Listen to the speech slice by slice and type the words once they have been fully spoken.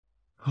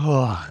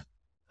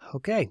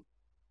Okay,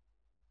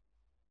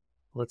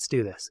 let's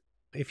do this.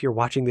 If you're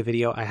watching the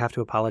video, I have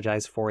to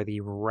apologize for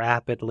the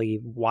rapidly,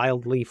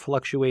 wildly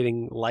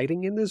fluctuating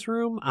lighting in this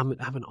room. I'm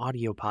an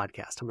audio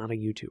podcast. I'm not a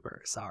YouTuber.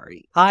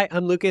 Sorry. Hi,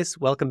 I'm Lucas.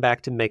 Welcome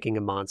back to Making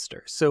a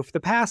Monster. So for the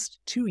past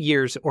 2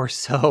 years or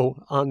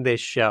so on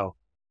this show,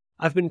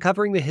 I've been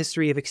covering the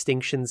history of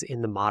extinctions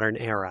in the modern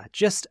era,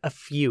 just a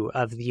few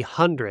of the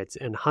hundreds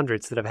and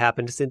hundreds that have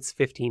happened since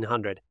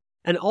 1500,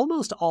 and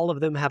almost all of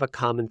them have a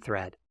common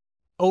thread: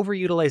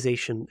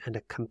 overutilization and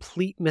a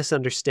complete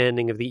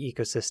misunderstanding of the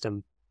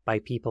ecosystem by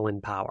people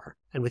in power.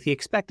 And with the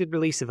expected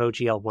release of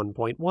OGL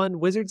 1.1,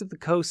 Wizards of the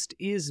Coast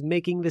is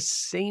making the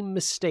same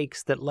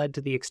mistakes that led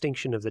to the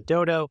extinction of the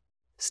Dodo,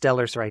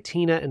 Stellar's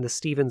Rhytina, and the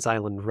Stevens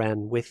Island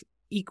Wren, with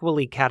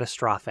equally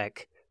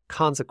catastrophic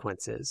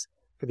consequences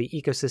for the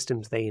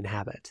ecosystems they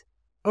inhabit.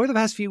 Over the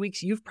past few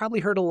weeks, you've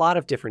probably heard a lot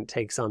of different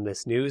takes on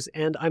this news,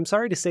 and I'm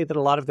sorry to say that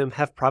a lot of them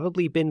have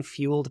probably been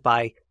fueled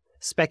by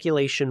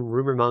speculation,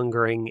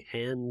 rumor-mongering,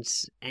 and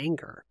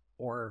anger,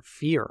 or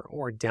fear,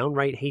 or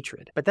downright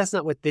hatred. But that's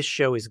not what this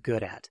show is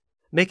good at.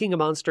 Making a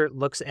Monster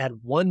looks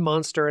at one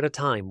monster at a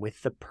time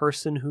with the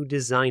person who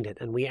designed it,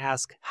 and we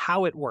ask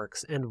how it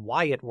works, and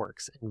why it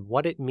works, and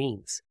what it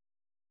means.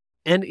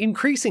 And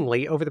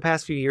increasingly, over the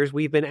past few years,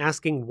 we've been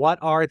asking, what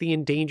are the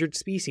endangered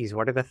species?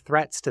 What are the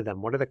threats to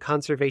them? What are the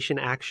conservation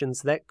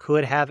actions that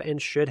could have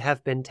and should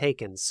have been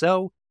taken?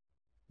 So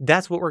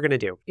that's what we're going to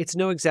do. It's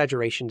no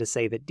exaggeration to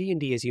say that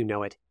D&D as you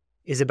know it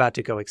is about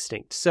to go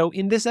extinct. So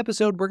in this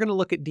episode, we're going to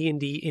look at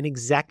D&D in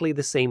exactly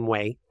the same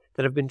way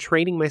that I've been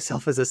training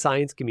myself as a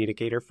science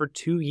communicator for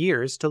 2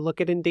 years to look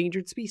at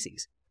endangered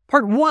species.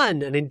 Part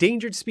 1, an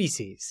endangered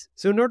species.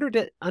 So in order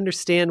to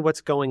understand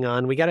what's going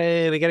on, we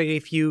gotta get a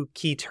few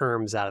key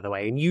terms out of the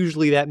way, and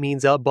usually that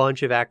means a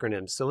bunch of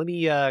acronyms. So let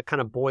me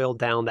kind of boil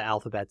down the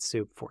alphabet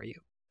soup for you.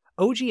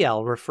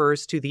 OGL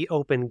refers to the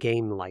Open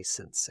Game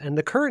License, and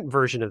the current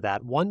version of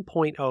that,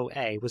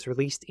 1.0a, was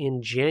released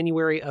in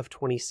January of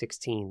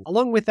 2016.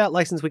 Along with that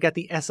license, we got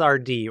the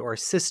SRD, or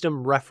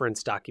System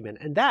Reference Document,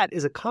 and that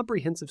is a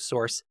comprehensive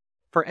source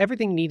for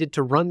everything needed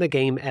to run the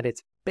game at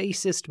its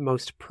basest,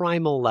 most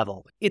primal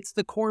level. It's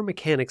the core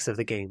mechanics of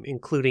the game,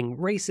 including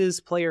races,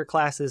 player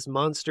classes,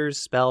 monsters,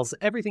 spells,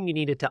 everything you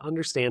needed to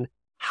understand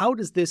how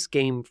does this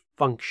game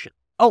function.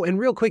 Oh, and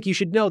real quick, you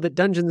should know that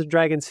Dungeons &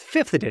 Dragons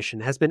 5th edition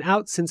has been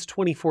out since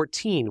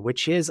 2014,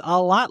 which is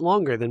a lot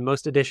longer than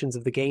most editions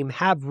of the game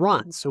have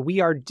run, so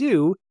we are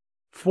due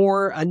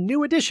for a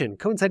new edition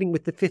coinciding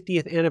with the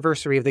 50th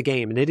anniversary of the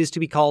game, and it is to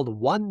be called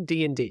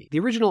 1D&D. The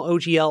original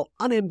OGL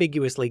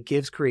unambiguously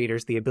gives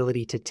creators the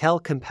ability to tell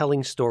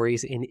compelling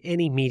stories in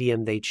any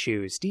medium they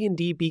choose.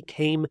 D&D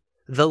became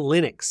the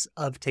Linux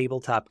of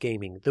tabletop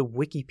gaming, the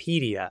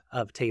Wikipedia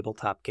of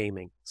tabletop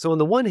gaming. So on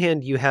the one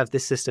hand, you have the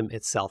system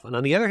itself, and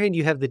on the other hand,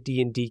 you have the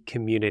D&D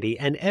community,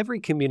 and every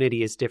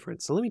community is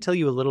different. So let me tell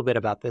you a little bit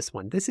about this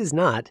one. This is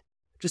not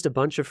just a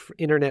bunch of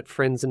internet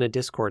friends in a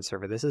Discord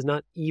server. This is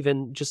not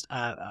even just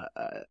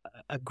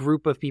a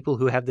group of people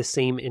who have the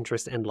same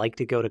interest and like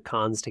to go to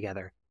cons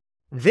together.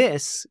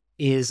 This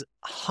is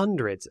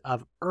hundreds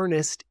of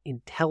earnest,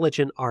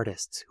 intelligent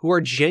artists who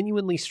are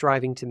genuinely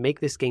striving to make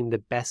this game the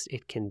best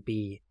it can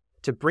be,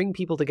 to bring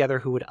people together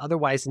who would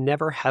otherwise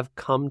never have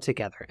come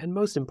together, and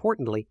most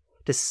importantly,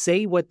 to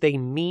say what they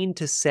mean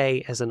to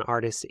say as an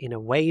artist in a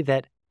way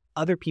that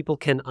other people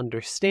can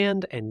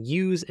understand and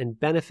use and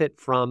benefit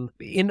from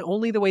in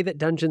only the way that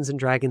Dungeons &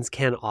 Dragons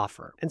can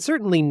offer. And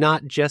certainly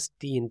not just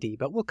D&D,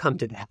 but we'll come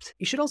to that.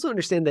 You should also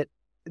understand that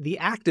the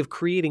act of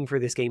creating for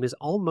this game is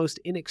almost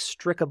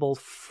inextricable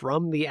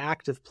from the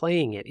act of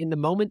playing it. In the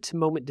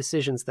moment-to-moment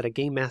decisions that a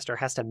game master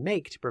has to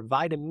make to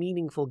provide a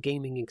meaningful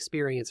gaming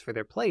experience for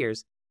their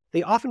players,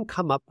 they often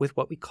come up with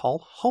what we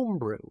call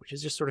homebrew, which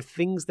is just sort of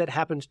things that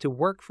happened to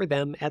work for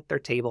them at their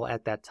table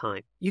at that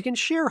time. You can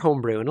share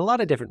homebrew in a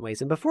lot of different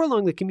ways, and before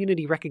long the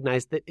community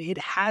recognized that it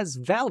has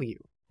value,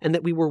 and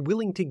that we were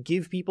willing to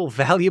give people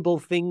valuable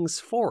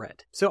things for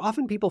it. So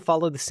often people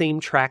follow the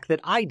same track that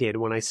I did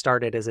when I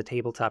started as a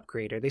tabletop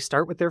creator. They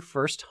start with their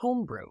first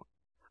homebrew.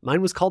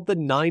 Mine was called the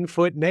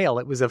 9-Foot Nail.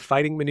 It was a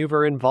fighting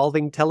maneuver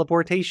involving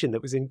teleportation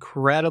that was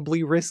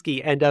incredibly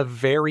risky and a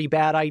very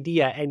bad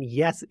idea. And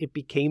yes, it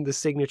became the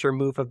signature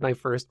move of my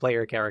first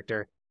player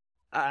character.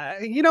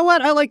 You know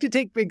what? I like to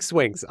take big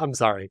swings. I'm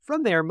sorry.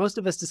 From there, most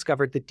of us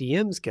discovered the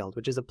DM's Guild,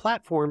 which is a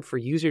platform for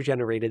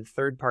user-generated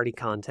third-party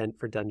content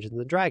for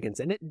Dungeons & Dragons,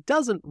 and it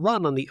doesn't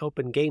run on the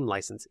Open Game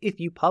License. If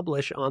you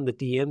publish on the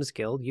DM's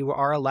Guild, you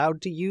are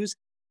allowed to use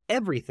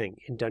everything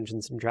in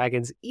Dungeons &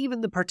 Dragons, even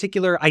the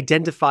particular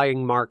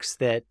identifying marks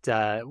that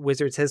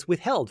Wizards has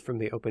withheld from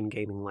the Open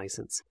Gaming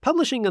License.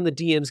 Publishing on the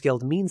DM's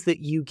Guild means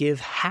that you give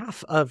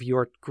half of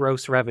your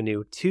gross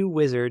revenue to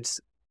Wizards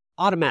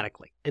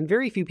automatically, and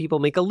very few people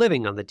make a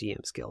living on the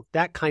DM's Guild.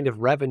 That kind of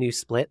revenue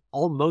split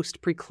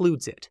almost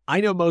precludes it.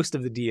 I know most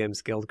of the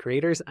DM's Guild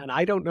creators, and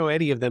I don't know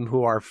any of them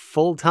who are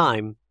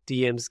full-time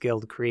DM's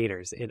Guild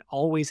creators. It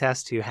always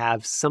has to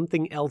have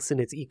something else in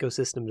its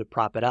ecosystem to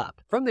prop it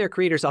up. From there,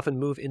 creators often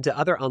move into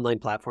other online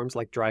platforms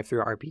like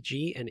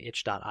DriveThruRPG and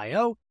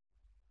itch.io,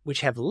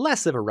 which have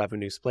less of a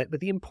revenue split, but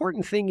the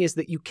important thing is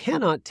that you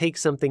cannot take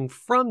something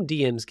from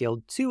DM's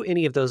Guild to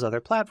any of those other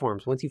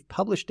platforms. Once you've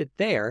published it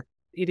there,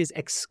 it is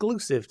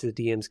exclusive to the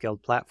DM's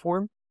Guild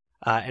platform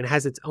and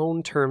has its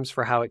own terms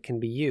for how it can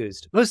be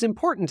used. Most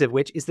important of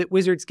which is that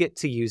Wizards get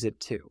to use it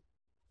too.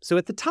 So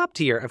at the top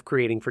tier of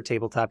creating for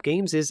tabletop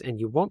games is, and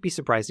you won't be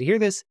surprised to hear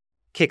this,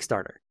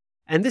 Kickstarter.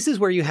 And this is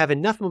where you have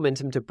enough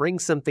momentum to bring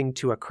something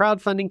to a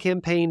crowdfunding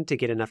campaign, to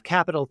get enough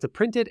capital to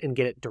print it and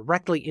get it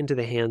directly into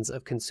the hands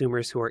of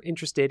consumers who are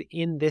interested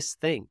in this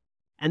thing.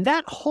 And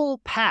that whole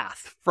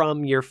path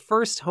from your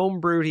first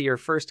homebrew to your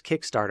first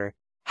Kickstarter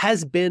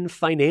has been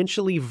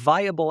financially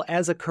viable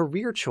as a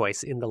career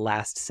choice in the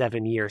last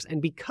 7 years.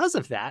 And because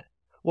of that,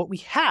 what we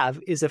have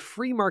is a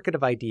free market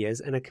of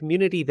ideas and a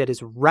community that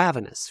is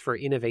ravenous for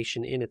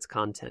innovation in its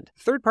content.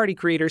 Third-party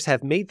creators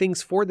have made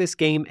things for this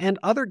game and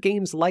other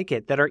games like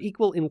it that are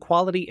equal in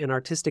quality and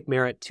artistic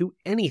merit to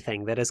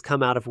anything that has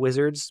come out of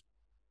Wizards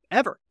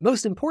ever.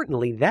 Most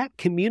importantly, that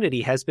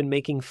community has been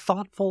making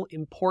thoughtful,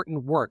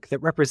 important work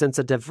that represents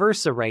a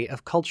diverse array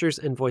of cultures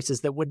and voices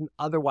that wouldn't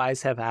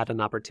otherwise have had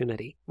an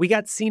opportunity. We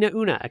got Sina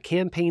Una, a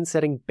campaign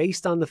setting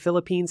based on the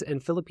Philippines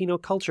and Filipino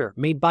culture,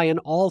 made by an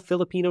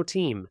all-Filipino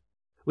team.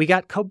 We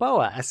got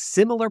Koboa, a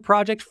similar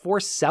project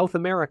for South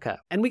America.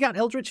 And we got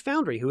Eldritch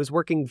Foundry, who is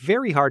working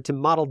very hard to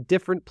model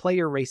different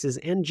player races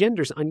and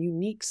genders on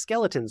unique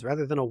skeletons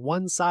rather than a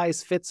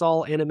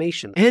one-size-fits-all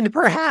animation. And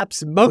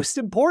perhaps most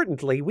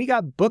importantly, we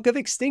got Book of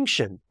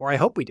Extinction, or I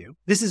hope we do.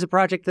 This is a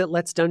project that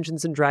lets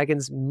Dungeons &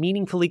 Dragons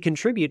meaningfully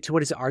contribute to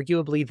what is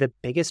arguably the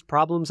biggest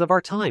problems of our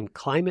time,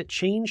 climate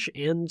change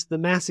and the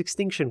mass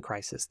extinction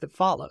crisis that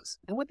follows.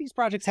 And what these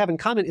projects have in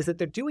common is that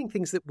they're doing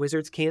things that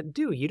Wizards can't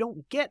do. You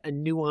don't get a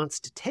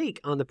nuanced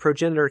take on the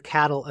progenitor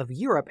cattle of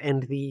Europe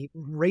and the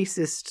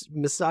racist,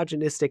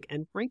 misogynistic,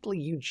 and frankly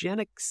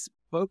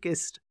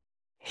eugenics-focused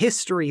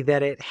history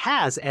that it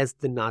has as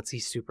the Nazi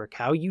super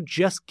cow. You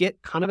just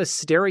get kind of a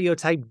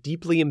stereotype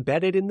deeply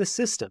embedded in the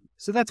system.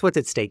 So that's what's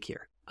at stake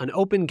here. An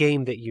open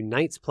game that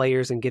unites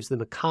players and gives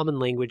them a common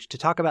language to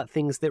talk about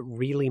things that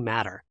really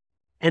matter,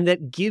 and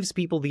that gives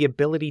people the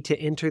ability to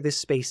enter this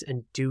space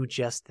and do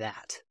just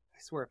that. I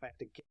swear if I have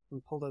to get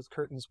and pull those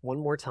curtains one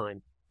more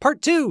time.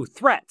 Part 2,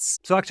 Threats.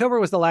 So October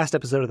was the last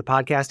episode of the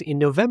podcast. In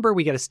November,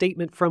 we got a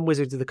statement from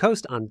Wizards of the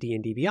Coast on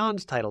D&D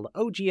Beyond titled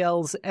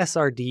OGLs,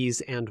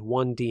 SRDs, and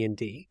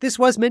 1D&D. This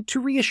was meant to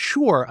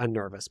reassure a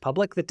nervous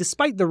public that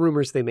despite the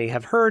rumors they may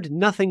have heard,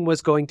 nothing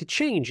was going to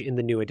change in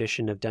the new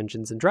edition of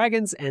Dungeons &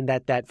 Dragons, and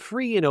that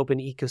free and open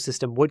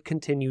ecosystem would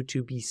continue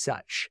to be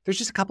such. There's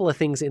just a couple of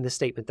things in the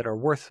statement that are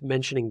worth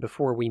mentioning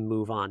before we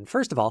move on.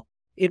 First of all,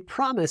 it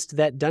promised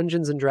that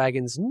Dungeons &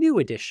 Dragons' new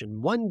edition,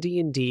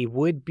 1D&D,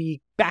 would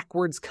be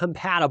backwards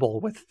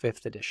compatible with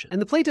 5th edition.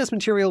 And the playtest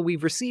material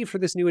we've received for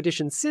this new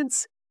edition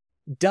since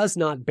does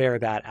not bear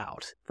that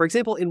out. For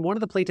example, in one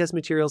of the playtest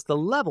materials, the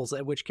levels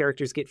at which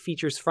characters get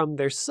features from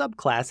their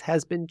subclass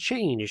has been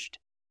changed.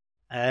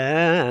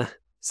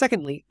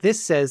 Secondly,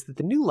 this says that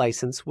the new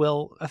license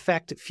will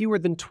affect fewer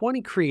than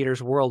 20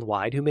 creators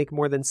worldwide who make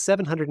more than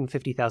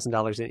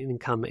 $750,000 in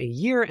income a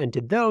year, and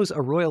to those,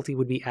 a royalty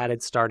would be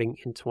added starting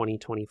in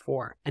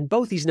 2024. And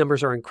both these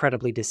numbers are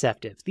incredibly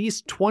deceptive.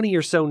 These 20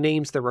 or so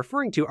names they're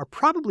referring to are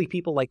probably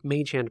people like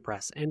Mage Hand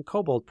Press, and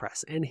Kobold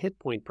Press, and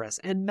Hitpoint Press,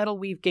 and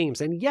Metalweave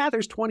Games. And yeah,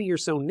 there's 20 or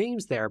so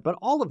names there, but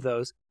all of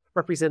those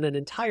represent an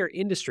entire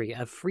industry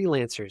of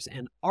freelancers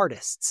and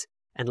artists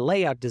and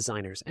layout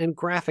designers, and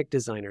graphic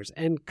designers,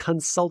 and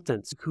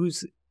consultants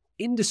whose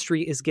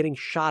industry is getting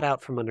shot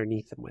out from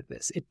underneath them with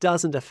this. It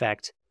doesn't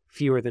affect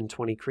fewer than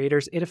 20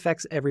 creators. It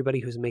affects everybody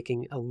who's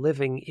making a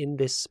living in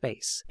this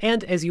space.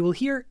 And as you will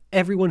hear,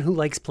 everyone who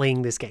likes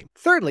playing this game.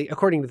 Thirdly,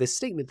 according to this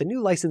statement, the new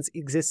license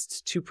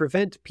exists to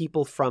prevent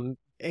people from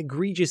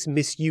egregious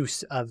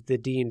misuse of the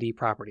D&D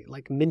property,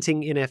 like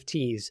minting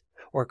NFTs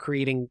or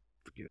creating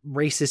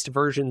racist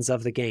versions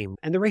of the game.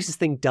 And the racist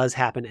thing does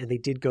happen, and they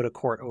did go to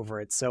court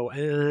over it, so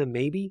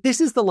maybe?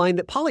 This is the line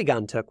that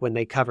Polygon took when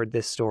they covered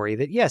this story,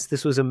 that yes,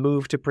 this was a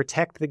move to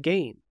protect the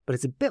game, but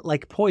it's a bit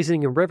like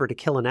poisoning a river to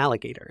kill an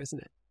alligator,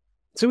 isn't it?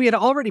 So we had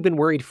already been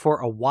worried for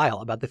a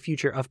while about the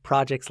future of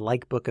projects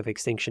like Book of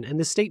Extinction, and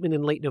the statement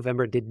in late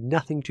November did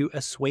nothing to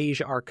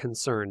assuage our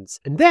concerns.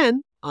 And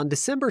then, on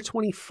December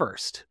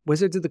 21st,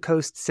 Wizards of the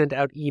Coast sent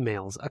out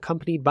emails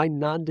accompanied by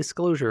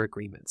non-disclosure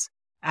agreements,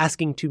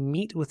 asking to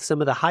meet with some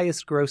of the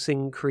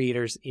highest-grossing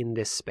creators in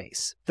this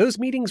space. Those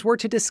meetings were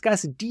to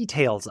discuss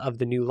details of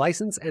the new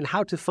license and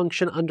how to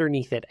function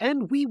underneath it,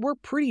 and we were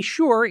pretty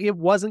sure it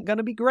wasn't going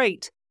to be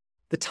great.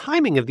 The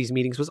timing of these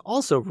meetings was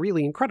also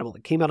really incredible.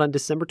 It came out on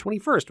December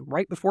 21st,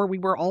 right before we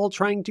were all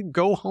trying to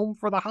go home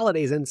for the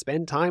holidays and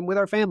spend time with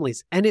our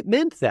families. And it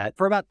meant that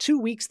for about 2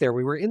 weeks there,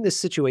 we were in this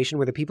situation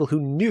where the people who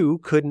knew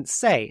couldn't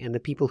say, and the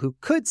people who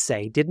could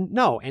say didn't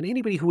know. And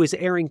anybody who was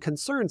airing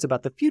concerns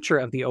about the future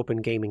of the open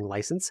gaming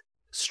license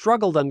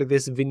struggled under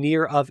this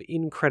veneer of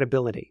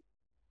incredibility.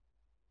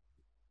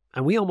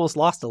 And we almost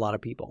lost a lot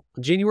of people.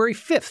 On January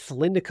 5th,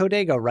 Linda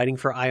Codego, writing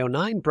for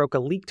IO9, broke a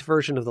leaked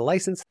version of the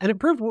license, and it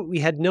proved what we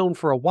had known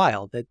for a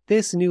while, that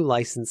this new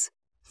license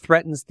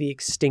threatens the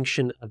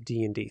extinction of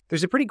D&D.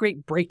 There's a pretty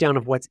great breakdown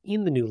of what's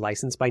in the new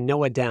license by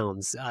Noah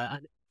Downs,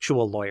 an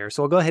actual lawyer.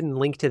 So I'll go ahead and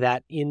link to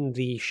that in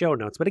the show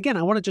notes. But again,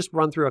 I want to just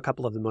run through a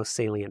couple of the most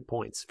salient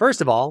points.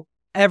 First of all,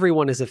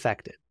 everyone is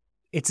affected.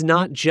 It's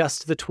not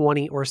just the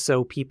 20 or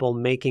so people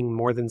making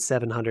more than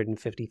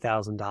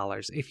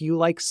 $750,000. If you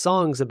like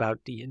songs about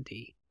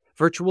D&D,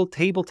 virtual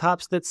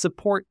tabletops that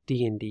support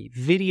D&D,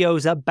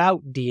 videos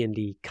about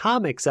D&D,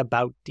 comics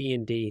about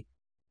D&D,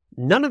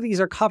 none of these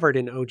are covered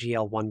in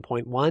OGL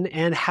 1.1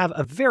 and have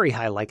a very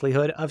high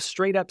likelihood of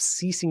straight up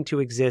ceasing to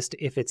exist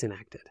if it's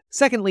enacted.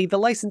 Secondly, the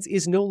license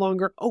is no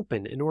longer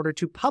open. In order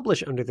to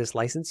publish under this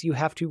license, you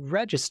have to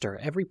register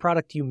every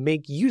product you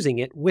make using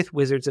it with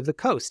Wizards of the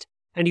Coast,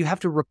 and you have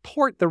to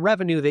report the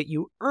revenue that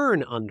you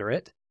earn under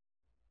it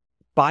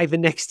by the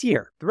next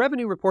year. The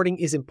revenue reporting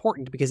is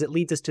important because it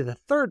leads us to the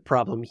third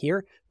problem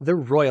here, the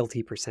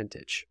royalty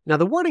percentage. Now,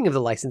 the wording of the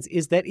license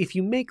is that if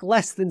you make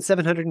less than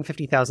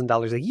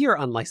 $750,000 a year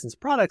on licensed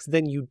products,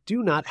 then you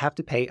do not have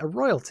to pay a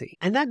royalty.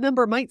 And that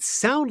number might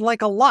sound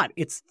like a lot.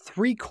 It's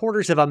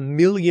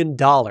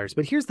 $750,000.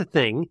 But here's the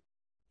thing,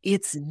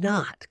 it's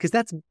not, because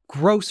that's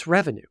gross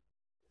revenue.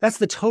 That's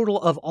the total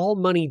of all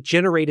money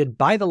generated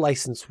by the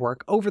license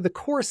work over the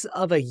course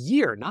of a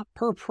year, not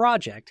per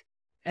project.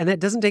 And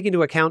that doesn't take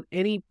into account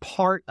any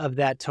part of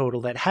that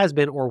total that has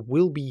been or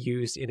will be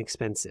used in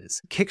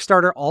expenses.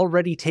 Kickstarter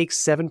already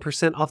takes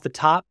 7% off the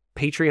top,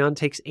 Patreon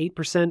takes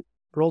 8%,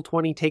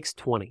 Roll20 takes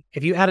 20%.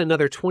 If you add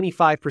another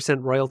 25%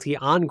 royalty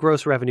on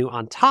gross revenue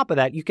on top of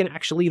that, you can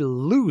actually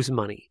lose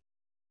money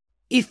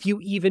if you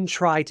even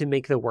try to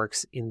make the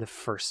works in the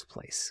first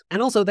place. And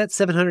also, that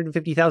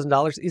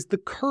 $750,000 is the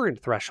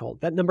current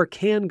threshold. That number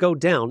can go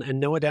down, and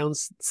Noah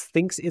Downs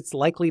thinks it's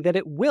likely that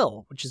it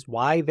will, which is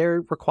why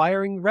they're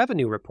requiring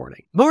revenue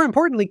reporting. More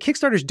importantly,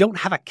 Kickstarters don't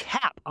have a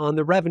cap on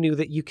the revenue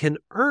that you can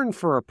earn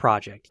for a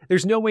project.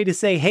 There's no way to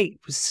say, hey,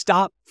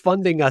 stop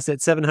funding us at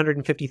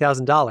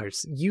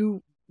 $750,000.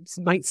 You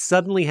might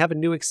suddenly have a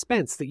new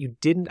expense that you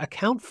didn't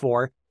account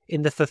for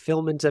in the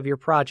fulfillment of your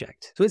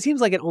project. So it seems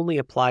like it only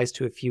applies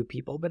to a few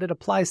people, but it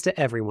applies to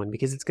everyone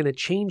because it's going to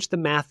change the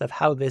math of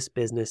how this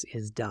business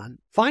is done.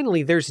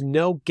 Finally, there's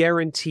no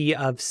guarantee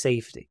of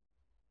safety.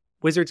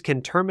 Wizards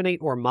can terminate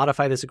or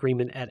modify this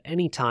agreement at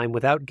any time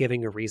without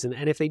giving a reason,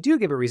 and if they do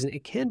give a reason,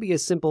 it can be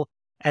as simple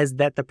as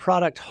that the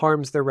product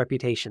harms their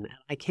reputation.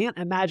 I can't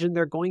imagine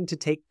they're going to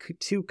take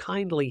too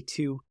kindly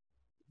to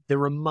the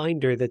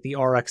reminder that the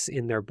Aurochs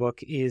in their book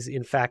is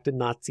in fact a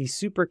Nazi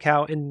super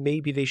cow, and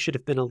maybe they should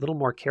have been a little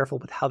more careful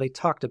with how they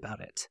talked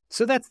about it.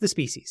 So that's the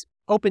species,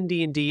 Open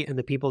D&D, and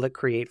the people that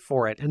create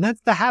for it. And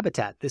that's the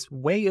habitat, this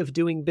way of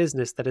doing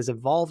business that has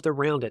evolved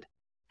around it,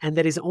 and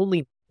that is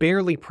only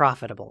barely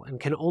profitable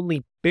and can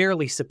only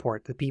barely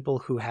support the people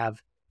who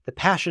have the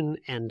passion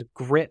and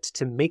grit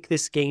to make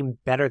this game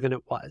better than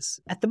it was.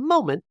 At the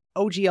moment,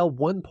 OGL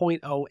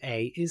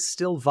 1.0a is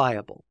still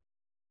viable,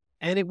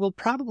 and it will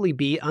probably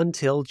be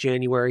until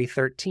January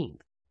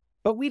 13th.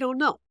 But we don't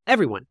know.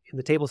 Everyone in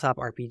the tabletop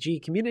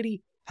RPG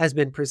community has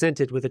been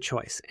presented with a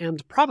choice,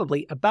 and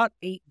probably about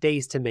 8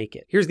 days to make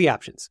it. Here's the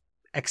options.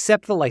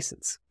 Accept the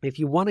license. If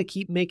you want to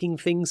keep making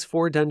things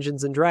for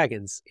Dungeons &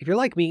 Dragons, if you're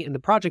like me and the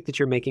project that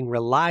you're making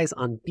relies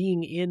on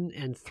being in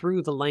and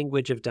through the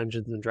language of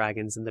Dungeons &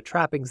 Dragons and the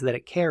trappings that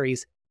it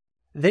carries,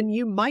 then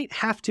you might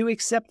have to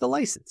accept the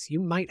license.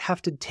 You might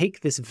have to take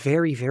this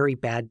very, very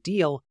bad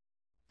deal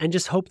and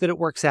just hope that it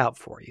works out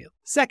for you.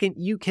 Second,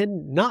 you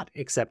can not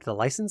accept the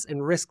license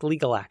and risk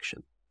legal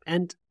action.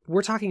 And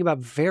we're talking about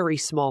very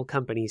small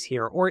companies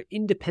here, or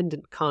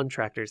independent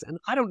contractors, and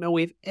I don't know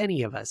if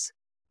any of us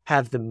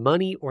have the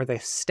money or the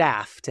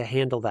staff to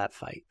handle that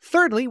fight.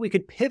 Thirdly, we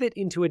could pivot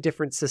into a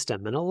different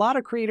system, and a lot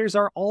of creators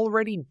are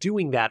already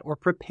doing that or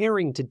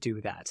preparing to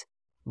do that.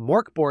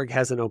 Morkborg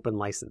has an open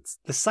license.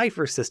 The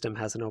Cypher system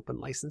has an open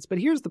license, but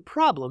here's the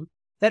problem.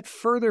 That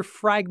further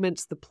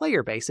fragments the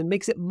player base and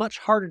makes it much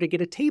harder to get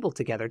a table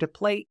together to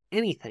play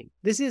anything.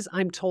 This is,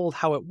 I'm told,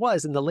 how it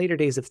was in the later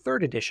days of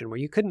 3rd edition, where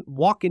you couldn't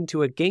walk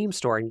into a game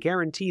store and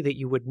guarantee that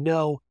you would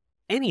know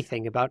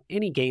anything about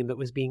any game that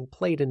was being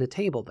played in a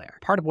table there.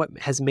 Part of what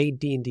has made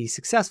D&D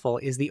successful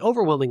is the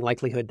overwhelming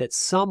likelihood that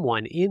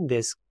someone in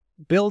this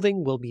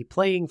building will be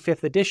playing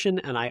 5th edition,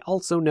 and I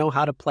also know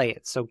how to play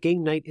it, so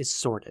game night is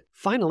sorted.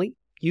 Finally,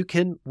 you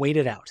can wait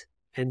it out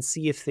and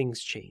see if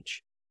things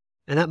change.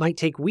 And that might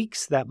take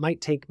weeks, that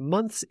might take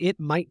months, it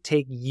might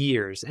take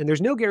years, and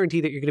there's no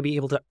guarantee that you're going to be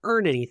able to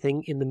earn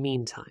anything in the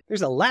meantime.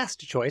 There's a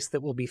last choice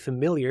that will be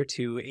familiar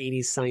to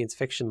 80s science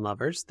fiction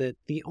lovers, that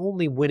the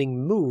only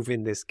winning move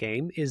in this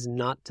game is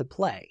not to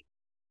play.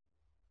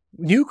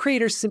 New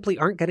creators simply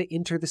aren't going to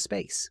enter the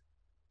space.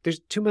 There's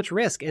too much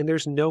risk, and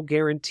there's no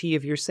guarantee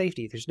of your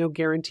safety. There's no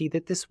guarantee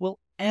that this will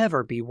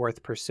ever be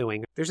worth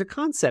pursuing. There's a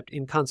concept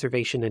in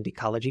conservation and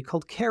ecology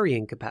called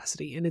carrying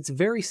capacity, and it's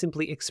very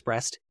simply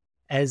expressed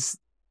as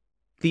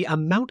the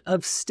amount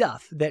of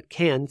stuff that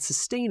can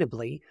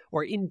sustainably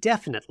or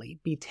indefinitely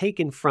be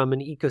taken from an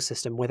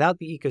ecosystem without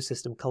the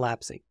ecosystem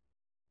collapsing.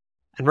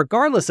 And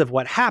regardless of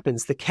what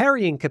happens, the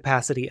carrying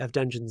capacity of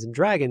Dungeons &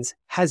 Dragons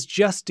has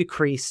just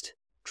decreased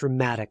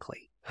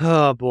dramatically.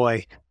 Oh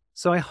boy.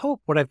 So I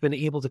hope what I've been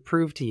able to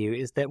prove to you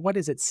is that what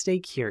is at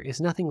stake here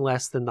is nothing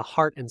less than the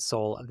heart and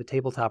soul of the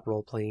tabletop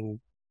role-playing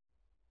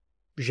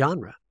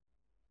genre.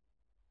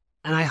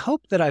 And I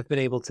hope that I've been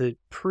able to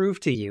prove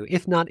to you,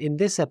 if not in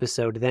this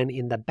episode, then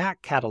in the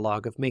back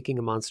catalog of Making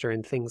a Monster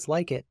and things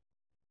like it,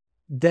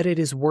 that it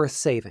is worth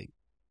saving.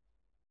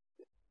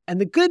 And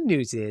the good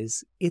news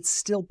is, it's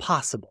still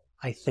possible,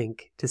 I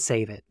think, to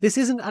save it. This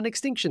isn't an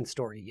extinction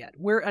story yet.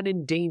 We're an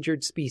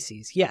endangered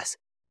species, yes.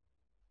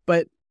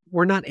 But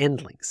we're not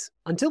endlings.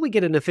 Until we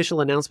get an official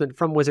announcement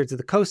from Wizards of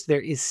the Coast,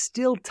 there is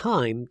still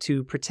time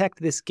to protect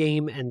this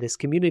game and this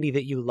community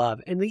that you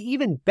love. And the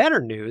even better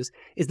news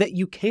is that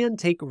you can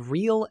take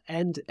real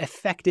and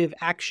effective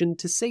action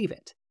to save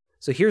it.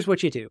 So here's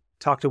what you do.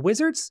 Talk to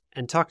Wizards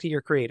and talk to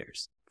your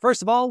creators.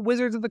 First of all,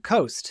 Wizards of the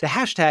Coast. The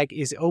hashtag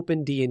is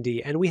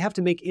OpenD&D, and we have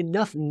to make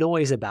enough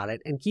noise about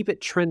it and keep it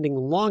trending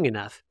long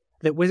enough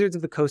that Wizards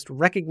of the Coast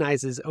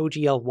recognizes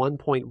OGL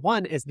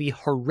 1.1 as the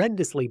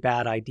horrendously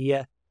bad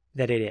idea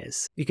that it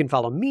is. You can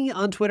follow me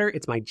on Twitter.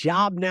 It's my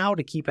job now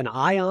to keep an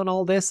eye on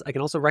all this. I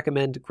can also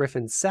recommend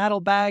Griffin's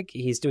Saddlebag.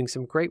 He's doing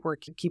some great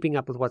work keeping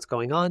up with what's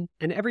going on.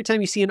 And every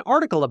time you see an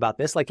article about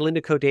this, like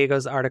Linda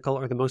Codego's article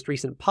or the most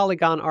recent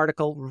Polygon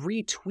article,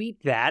 retweet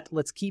that.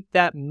 Let's keep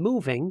that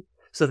moving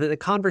so that the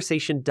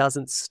conversation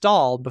doesn't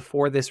stall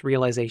before this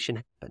realization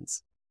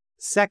happens.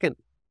 Second,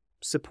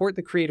 support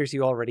the creators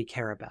you already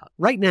care about.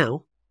 Right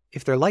now,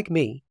 if they're like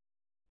me,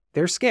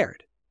 they're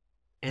scared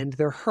and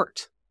they're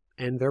hurt.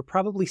 And they're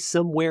probably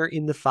somewhere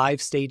in the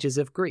 5 stages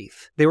of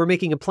grief. They were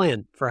making a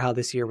plan for how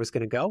this year was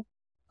going to go.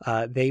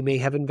 They may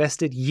have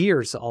invested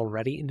years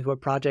already into a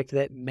project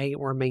that may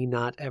or may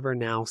not ever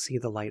now see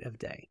the light of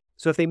day.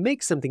 So if they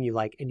make something you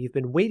like and you've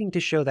been waiting to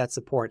show that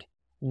support,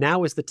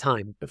 now is the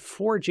time.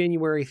 Before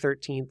January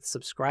 13th,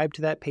 subscribe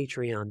to that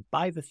Patreon,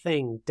 buy the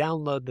thing,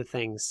 download the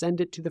thing,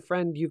 send it to the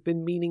friend you've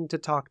been meaning to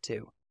talk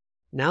to.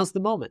 Now's the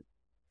moment,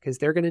 because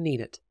they're going to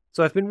need it.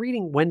 So I've been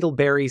reading Wendell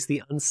Berry's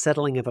The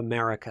Unsettling of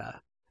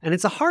America. And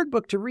it's a hard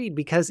book to read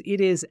because it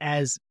is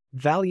as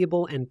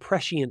valuable and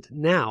prescient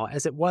now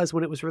as it was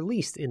when it was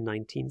released in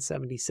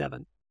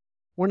 1977.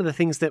 One of the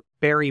things that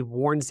Berry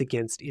warns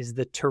against is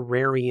the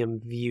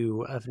terrarium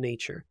view of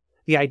nature.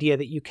 The idea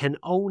that you can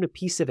own a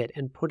piece of it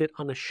and put it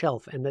on a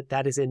shelf and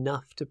that is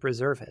enough to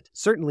preserve it.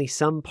 Certainly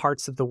some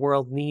parts of the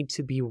world need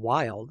to be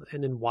wild,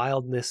 and in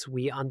wildness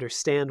we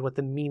understand what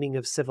the meaning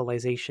of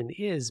civilization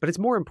is. But it's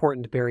more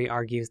important, Berry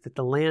argues, that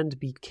the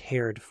land be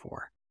cared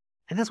for.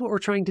 And that's what we're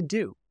trying to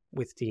do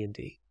with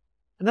D&D.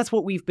 And that's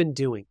what we've been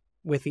doing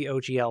with the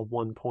OGL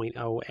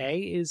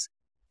 1.0a is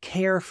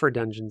care for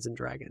Dungeons &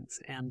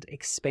 Dragons and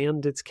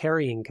expand its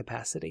carrying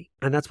capacity.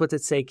 And that's what's at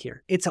stake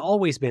here. It's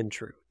always been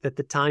true that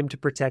the time to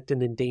protect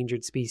an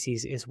endangered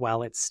species is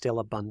while it's still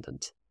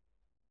abundant.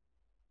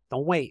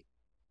 Don't wait.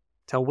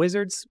 Tell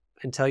Wizards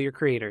and tell your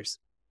creators.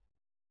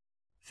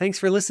 Thanks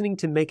for listening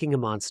to Making a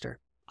Monster.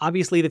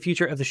 Obviously, the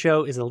future of the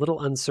show is a little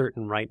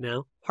uncertain right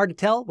now. Hard to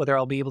tell whether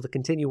I'll be able to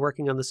continue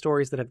working on the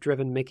stories that have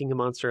driven Making a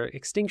Monster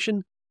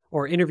extinction,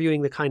 or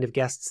interviewing the kind of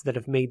guests that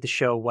have made the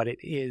show what it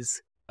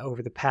is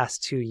over the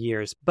past 2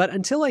 years. But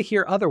until I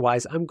hear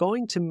otherwise, I'm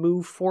going to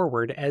move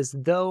forward as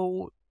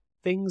though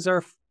things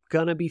are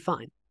gonna be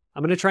fine.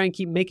 I'm going to try and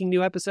keep making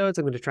new episodes.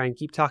 I'm going to try and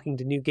keep talking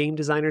to new game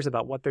designers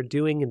about what they're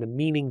doing and the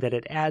meaning that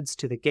it adds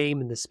to the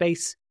game and the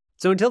space.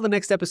 So until the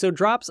next episode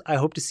drops, I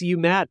hope to see you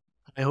mad.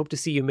 I hope to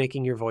see you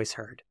making your voice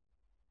heard.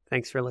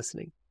 Thanks for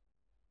listening.